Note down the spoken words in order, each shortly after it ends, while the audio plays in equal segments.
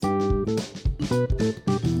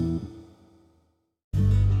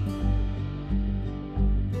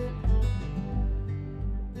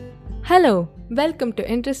Hello, welcome to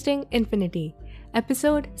Interesting Infinity,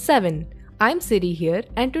 episode 7. I'm Siri here,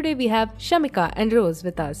 and today we have Shamika and Rose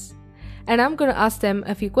with us. And I'm going to ask them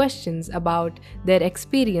a few questions about their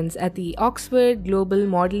experience at the Oxford Global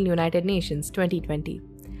Model United Nations 2020.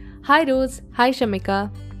 Hi Rose, hi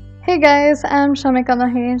Shamika. Hey guys, I'm Shamika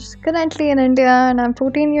Mahesh, currently in India and I'm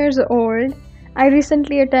 14 years old. I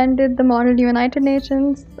recently attended the Model United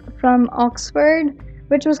Nations from Oxford,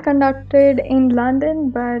 which was conducted in London,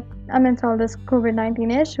 but amidst all this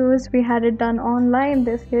COVID-19 issues, we had it done online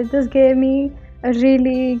this year. This gave me a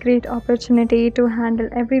really great opportunity to handle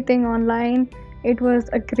everything online. It was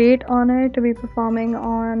a great honor to be performing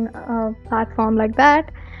on a platform like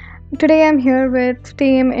that. Today I'm here with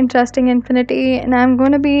Team Interesting Infinity and I'm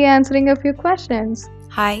going to be answering a few questions.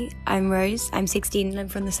 Hi, I'm Rose. I'm 16 and I'm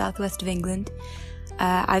from the southwest of England.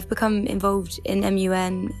 I've become involved in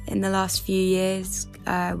MUN in the last few years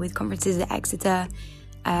with conferences at Exeter,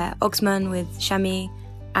 Oxman with Shami,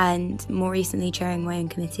 and more recently chairing my own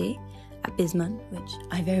committee at Bisman, which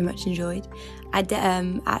I very much enjoyed. At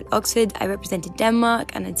Oxford, I represented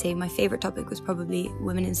Denmark, and I'd say my favourite topic was probably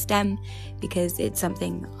women in STEM because it's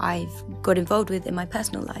something I've got involved with in my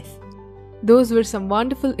personal life. Those were some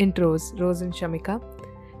wonderful intros, Rose and Shamika.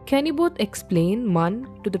 Can you both explain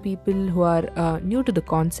MUN to the people who are new to the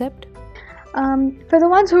concept? For the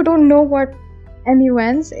ones who don't know what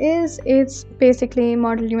MUNs is, it's basically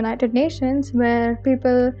Model United Nations where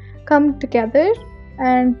people come together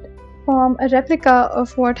and form a replica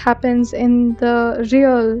of what happens in the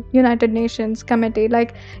real United Nations committee.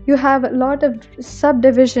 Like you have a lot of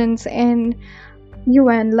subdivisions in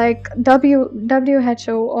UN like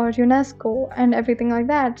WHO or UNESCO and everything like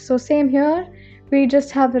that. So same here, we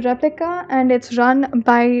just have a replica and it's run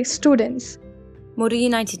by students. Model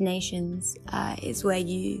United Nations is where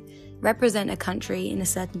you represent a country in a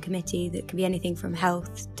certain committee that can be anything from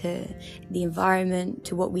health to the environment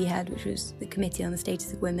to what we had, which was the Committee on the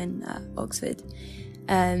Status of Women at Oxford.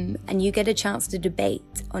 And you get a chance to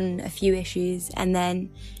debate on a few issues, and then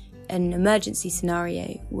an emergency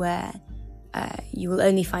scenario where you will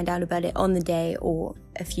only find out about it on the day or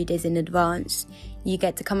a few days in advance. You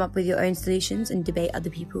get to come up with your own solutions and debate other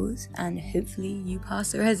people's, and hopefully you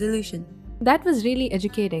pass a resolution. That was really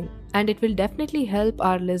educating, and it will definitely help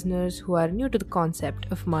our listeners who are new to the concept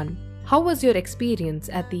of MUN. How was your experience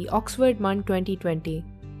at the Oxford MUN 2020?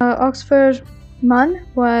 Oxford MUN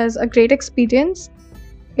was a great experience.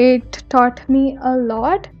 It taught me a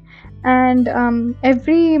lot, and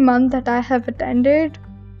every month that I have attended,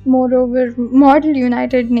 moreover, Model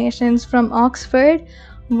United Nations from Oxford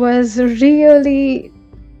was really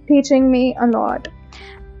teaching me a lot,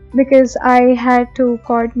 because I had to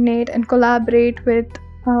coordinate and collaborate with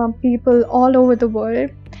people all over the world,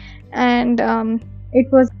 and it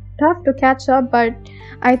was tough to catch up, but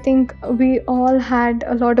I think we all had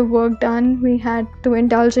a lot of work done. We had to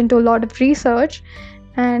indulge into a lot of research,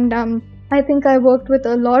 and I think I worked with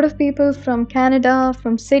a lot of people from Canada,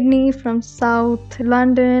 from Sydney, from South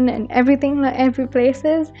London, and every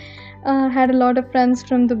places. Had a lot of friends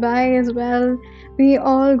from Dubai as well. We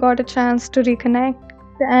all got a chance to reconnect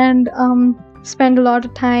and spend a lot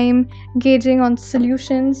of time engaging on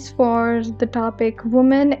solutions for the topic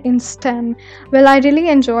Women in STEM. Well, I really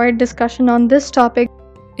enjoyed discussion on this topic.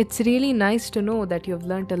 It's really nice to know that you've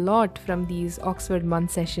learnt a lot from these Oxford MUN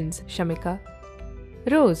sessions, Shamika.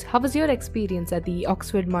 Rose, how was your experience at the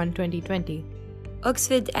Oxford MUN 2020?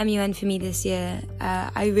 Oxford MUN for me this year,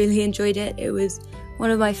 I really enjoyed it. It was one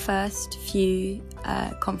of my first few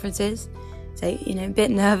conferences. So, a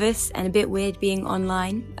bit nervous and a bit weird being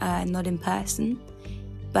online, not in person.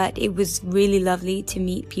 But it was really lovely to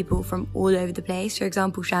meet people from all over the place. For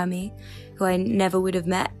example, Shami, who I never would have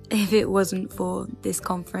met if it wasn't for this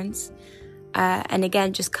conference. And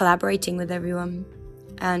again, just collaborating with everyone.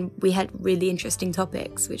 And we had really interesting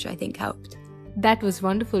topics, which I think helped. That was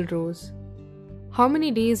wonderful, Rose. How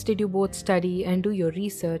many days did you both study and do your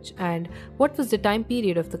research, and what was the time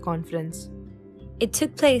period of the conference? It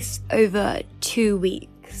took place over 2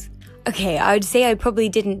 weeks. Okay, I would say I probably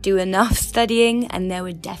didn't do enough studying, and there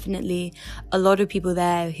were definitely a lot of people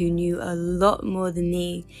there who knew a lot more than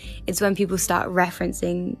me. It's when people start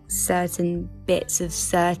referencing certain bits of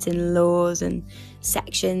certain laws and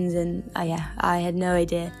sections, and I had no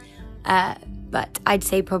idea. But I'd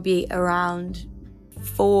say probably around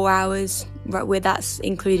 4 hours, where that's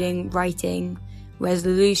including writing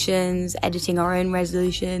resolutions, editing our own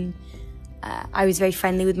resolution. I was very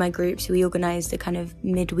friendly with my group, so we organised a kind of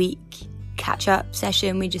midweek catch-up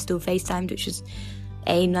session. We just all FaceTimed, which was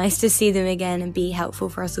A, nice to see them again, and B, helpful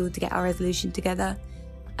for us all to get our resolution together.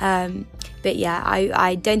 But yeah,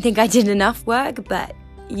 I don't think I did enough work, but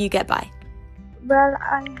you get by. Well,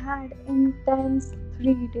 I had intense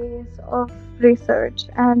 3 days of research,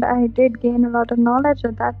 and I did gain a lot of knowledge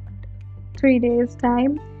at that 3 days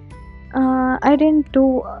time. I didn't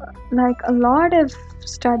do like a lot of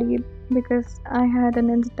study because I had an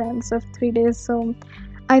intense of 3 days, so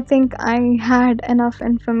I think I had enough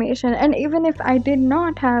information. And even if I did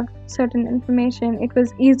not have certain information, it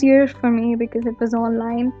was easier for me because it was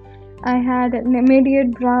online. I had an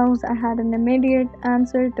immediate browse, I had an immediate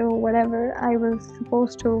answer to whatever I was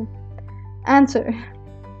supposed to answer.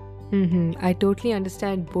 I totally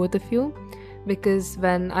understand both of you, because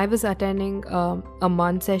when I was attending a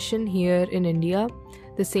month session here in India,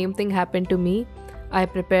 the same thing happened to me. I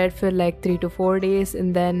prepared for like 3 to 4 days,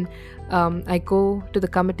 and then I go to the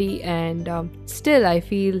committee, and still I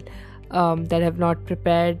feel that I have not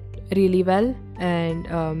prepared really well, and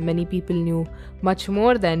many people knew much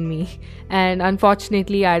more than me. And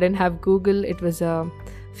unfortunately, I didn't have Google. It was a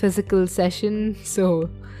physical session, so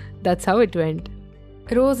that's how it went.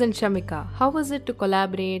 Rose and Shamika, how was it to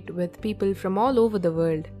collaborate with people from all over the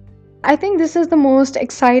world? I think this is the most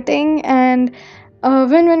exciting and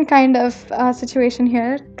win-win kind of situation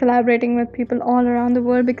here, collaborating with people all around the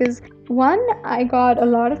world, because one, I got a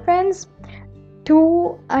lot of friends.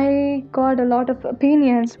 Two, I got a lot of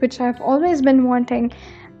opinions, which I've always been wanting.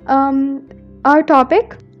 Our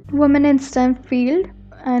topic, women in STEM field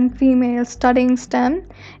and female studying STEM,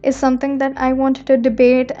 is something that I wanted to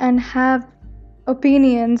debate and have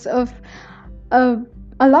opinions of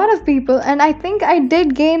a lot of people, and I think I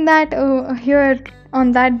did gain that here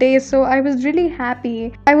on that day, so I was really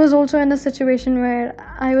happy. I was also in a situation where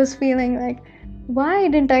I was feeling like, why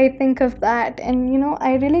didn't I think of that? And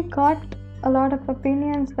I really got a lot of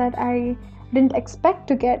opinions that I didn't expect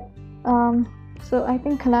to get. So I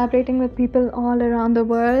think collaborating with people all around the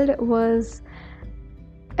world was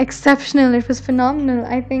exceptional. It was phenomenal.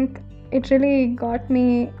 I think it really got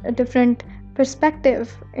me a different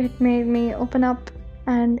perspective. It made me open up,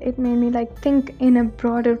 and it made me think in a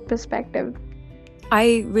broader perspective.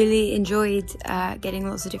 I really enjoyed getting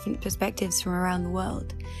lots of different perspectives from around the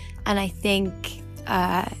world, and I think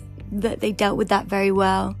that they dealt with that very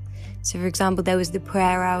well. So for example, there was the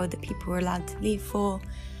prayer hour that people were allowed to leave for,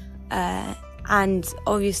 and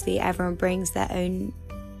obviously everyone brings their own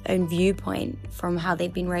viewpoint from how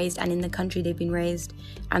they've been raised and in the country they've been raised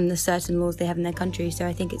and the certain laws they have in their country. So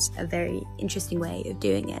I think it's a very interesting way of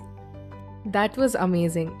doing it. That was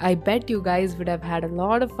amazing. I bet you guys would have had a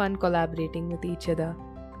lot of fun collaborating with each other.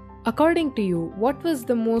 According to you, what was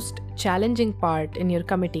the most challenging part in your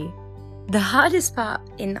committee? The hardest part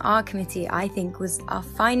in our committee, I think, was our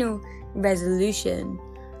final resolution.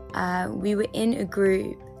 We were in a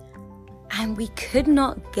group and we could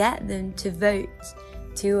not get them to vote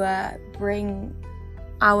to bring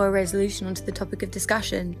our resolution onto the topic of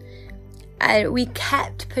discussion. We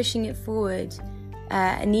kept pushing it forward.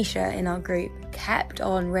 Anisha in our group kept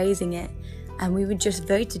on raising it, and we would just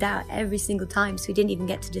vote it out every single time, so we didn't even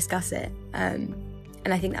get to discuss it. And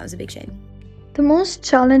I think that was a big shame. The most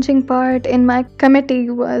challenging part in my committee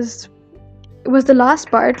was the last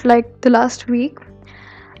part, the last week,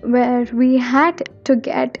 where we had to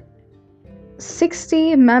get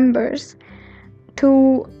 60 members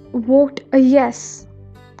to vote a yes.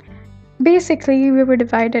 Basically, we were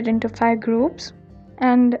divided into 5 groups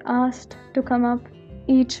and asked to come up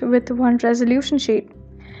each with one resolution sheet.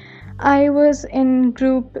 I was in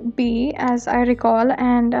group B, as I recall,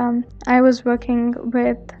 and I was working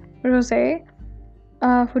with Rosé,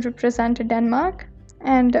 who represented Denmark,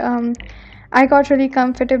 and I got really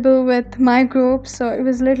comfortable with my group, so it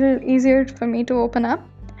was a little easier for me to open up.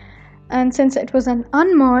 And since it was an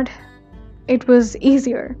unmod, it was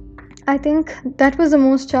easier. I think that was the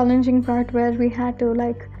most challenging part, where we had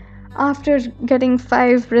to, after getting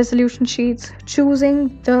 5 resolution sheets,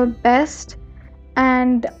 choosing the best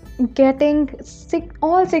and getting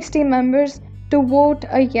all 60 members to vote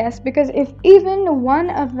a yes, because if even one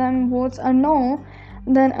of them votes a no,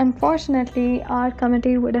 then unfortunately our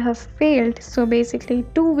committee would have failed. So basically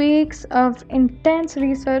 2 weeks of intense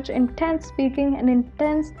research, intense speaking, and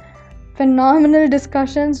intense phenomenal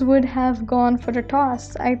discussions would have gone for a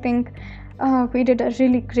toss. I think we did a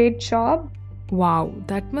really great job. Wow,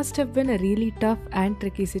 that must have been a really tough and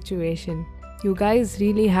tricky situation. You guys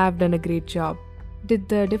really have done a great job. Did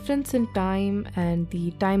the difference in time and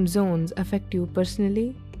the time zones affect you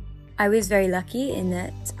personally? I was very lucky in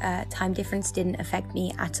that time difference didn't affect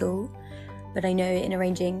me at all. But I know in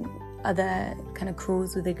arranging other kind of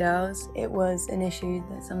calls with the girls, it was an issue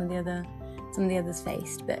that some of the other some of the others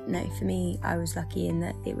faced. But no, for me, I was lucky in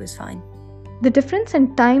that it was fine. The difference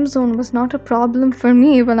in time zone was not a problem for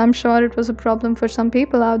me. Well, I'm sure it was a problem for some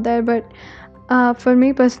people out there, but for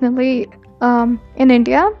me personally, in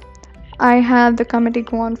India, I had the committee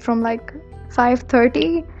go on from like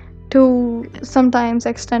 5:30 to sometimes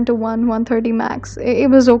extend to 1:30 max. It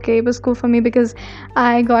was okay. It was cool for me because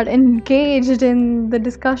I got engaged in the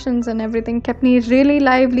discussions and everything, kept me really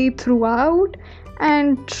lively throughout.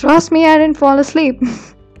 And trust me, I didn't fall asleep.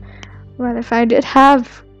 Well, if I did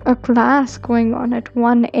have a class going on at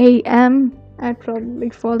 1 a.m., I'd probably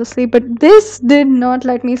fall asleep. But this did not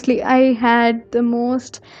let me sleep. I had the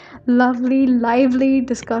most lovely, lively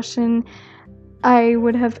discussion I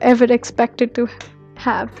would have ever expected to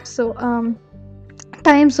have. So,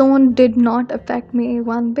 time zone did not affect me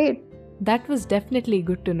one bit. That was definitely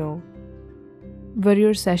good to know. Were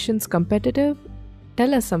your sessions competitive?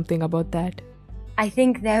 Tell us something about that. I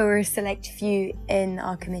think there were a select few in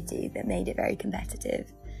our committee that made it very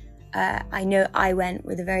competitive. I know I went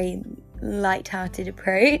with a very light-hearted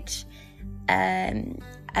approach, and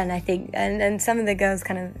I think, and some of the girls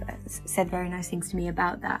kind of said very nice things to me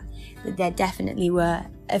about that there definitely were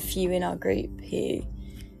a few in our group who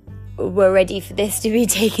were ready for this to be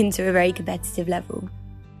taken to a very competitive level.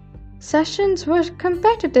 Sessions were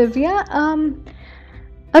competitive, yeah.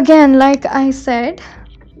 Again, like I said,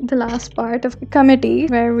 the last part of the committee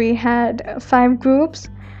where we had 5 groups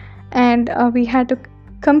and we had to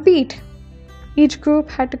compete. Each group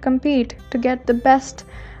had to compete to get the best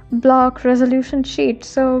block resolution sheet.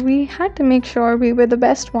 So we had to make sure we were the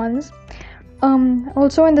best ones.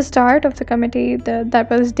 Also in the start of the committee, that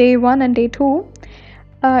was day 1 and day 2,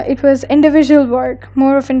 it was individual work,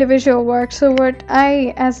 more of individual work. So what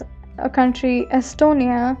I, as a country,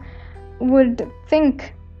 Estonia, would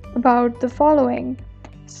think about the following.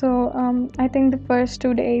 So I think the first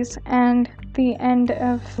 2 days and the end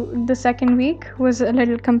of the second week was a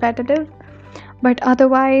little competitive, but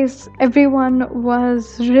otherwise everyone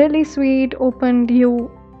was really sweet, open to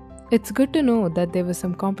you. It's good to know that there was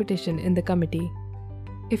some competition in the committee.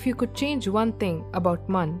 If you could change one thing about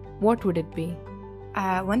MUN, what would it be?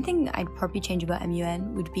 One thing I'd probably change about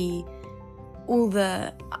MUN would be all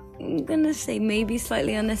the, I'm gonna say maybe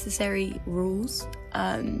slightly unnecessary rules,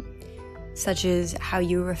 such as how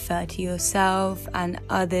you refer to yourself and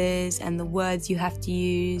others, and the words you have to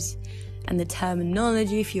use, and the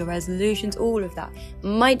terminology for your resolutions. All of that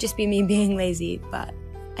might just be me being lazy, but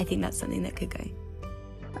I think that's something that could go.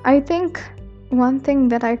 I think one thing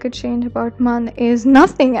that I could change about MUN is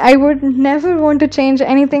nothing. I would never want to change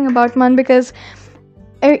anything about MUN because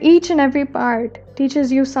each and every part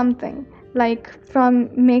teaches you something. Like from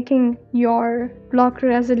making your block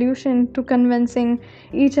resolution to convincing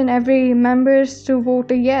each and every members to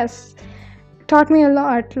vote a yes, taught me a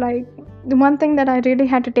lot. Like the one thing that I really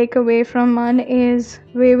had to take away from MUN is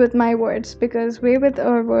way with my words, because way with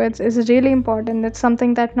our words is really important. It's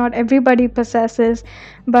something that not everybody possesses,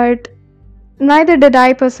 but neither did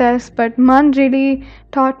I possess, but MUN really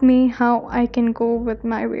taught me how I can go with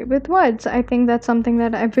my way with words. I think that's something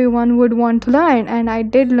that everyone would want to learn, and I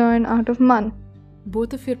did learn out of MUN.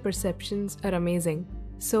 Both of your perceptions are amazing.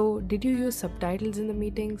 So, did you use subtitles in the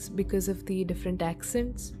meetings because of the different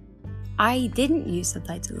accents? I didn't use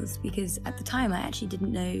subtitles because at the time I actually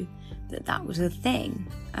didn't know that that was a thing.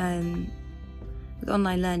 With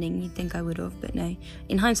online learning, you'd think I would have, but no.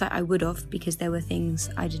 In hindsight, I would have, because there were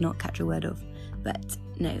things I did not catch a word of. But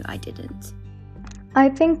no, I didn't. I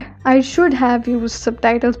think I should have used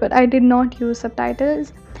subtitles, but I did not use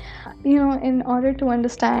subtitles. In order to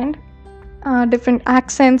understand different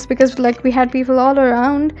accents, because like we had people all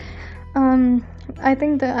around. I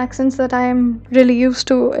think the accents that I am really used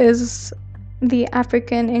to is the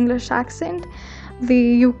African English accent,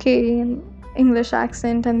 the UK English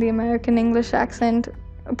accent, and the American English accent,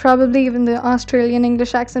 probably even the Australian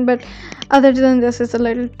English accent. But other than this, it's a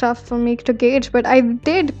little tough for me to gauge. But I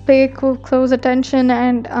did pay close attention,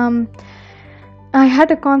 and I had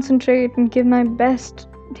to concentrate and give my best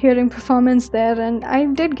hearing performance there, and I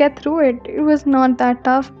did get through it. It was not that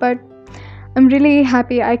tough, but I'm really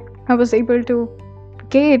happy I was able to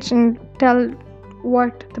gauge and tell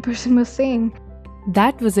what the person was saying.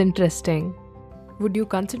 That was interesting. Would you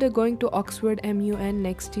consider going to Oxford MUN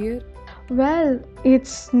next year? Well,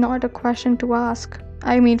 it's not a question to ask.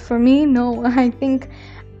 I mean, for me, no. I think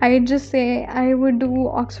I'd just say I would do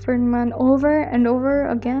Oxford MUN over and over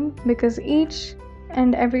again, because each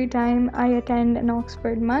and every time I attend an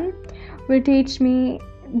Oxford MUN will teach me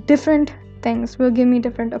different things, will give me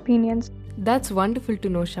different opinions. That's wonderful to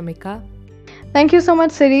know, Shamika. Thank you so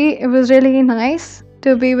much, Siri. It was really nice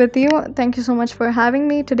to be with you. Thank you so much for having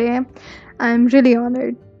me today. I'm really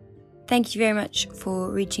honored. Thank you very much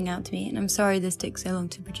for reaching out to me, and I'm sorry this took so long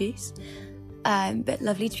to produce. But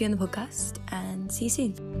lovely to be on the podcast, and see you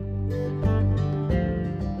soon.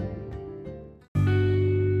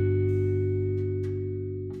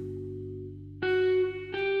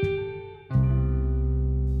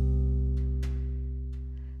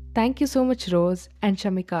 Thank you so much, Rose and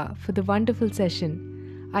Shamika, for the wonderful session.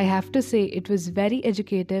 I have to say, it was very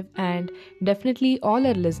educative, and definitely all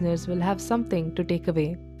our listeners will have something to take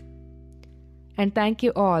away. And thank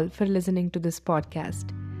you all for listening to this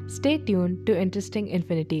podcast. Stay tuned to Interesting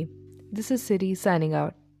Infinity. This is Siri signing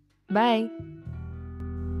out. Bye.